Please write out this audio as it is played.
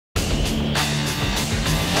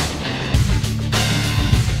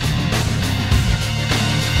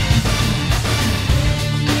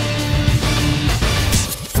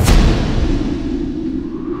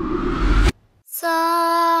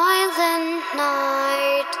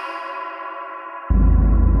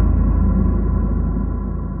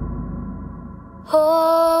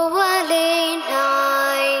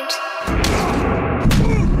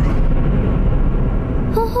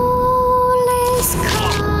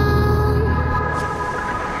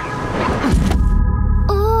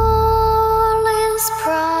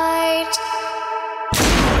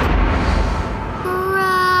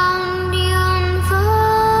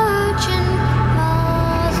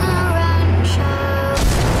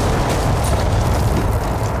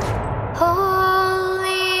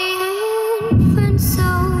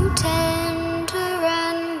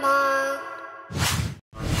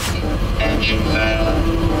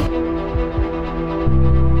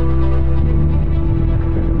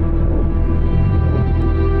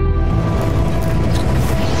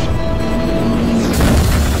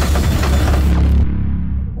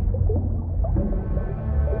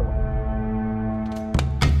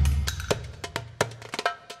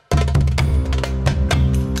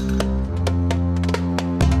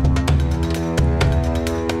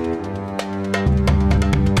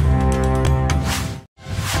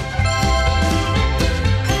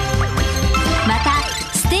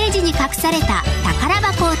隠された宝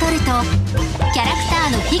箱を取るとキャラクタ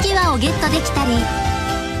ーのフィギュアをゲットできたり、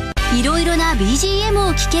いろいろな BGM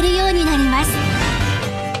を聴けるようになります。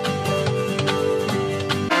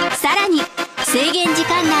さらに制限時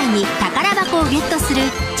間内に宝箱をゲットする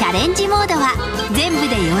チャレンジモードは全部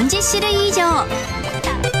で40種類以上。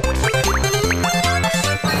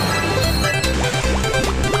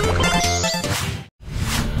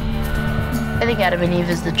I think Adam and Eve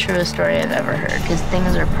is the truest story I've ever heard, because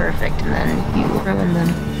things are perfect and then you ruin them.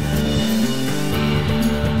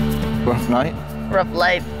 Rough night? Rough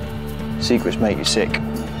life. Secrets make you sick.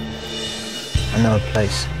 I know a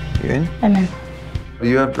place. You in? I'm in. Do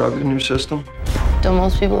you have drugs in your system? Don't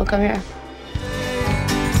most people who come here?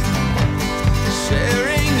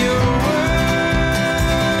 Sharing your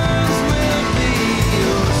words will be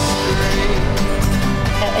your strength.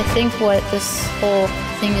 I think what this whole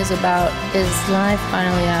thing is about is when I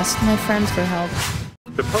finally asked my friends for help.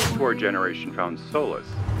 The post-war generation found solace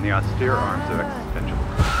in the austere arms of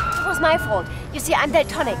existentialism. It was my fault. You see, I'm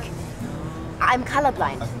daltonic. I'm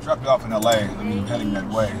colorblind. I can drop you off in LA. I'm heading that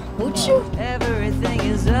way. Would you? Everything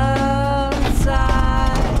is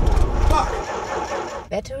outside. Fuck!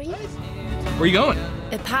 Battery? Where are you going?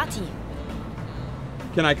 A party.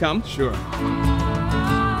 Can I come? Sure.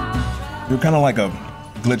 You're kind of like a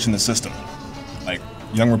glitch in the system. Like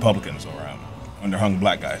young Republicans or underhung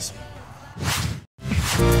black guys.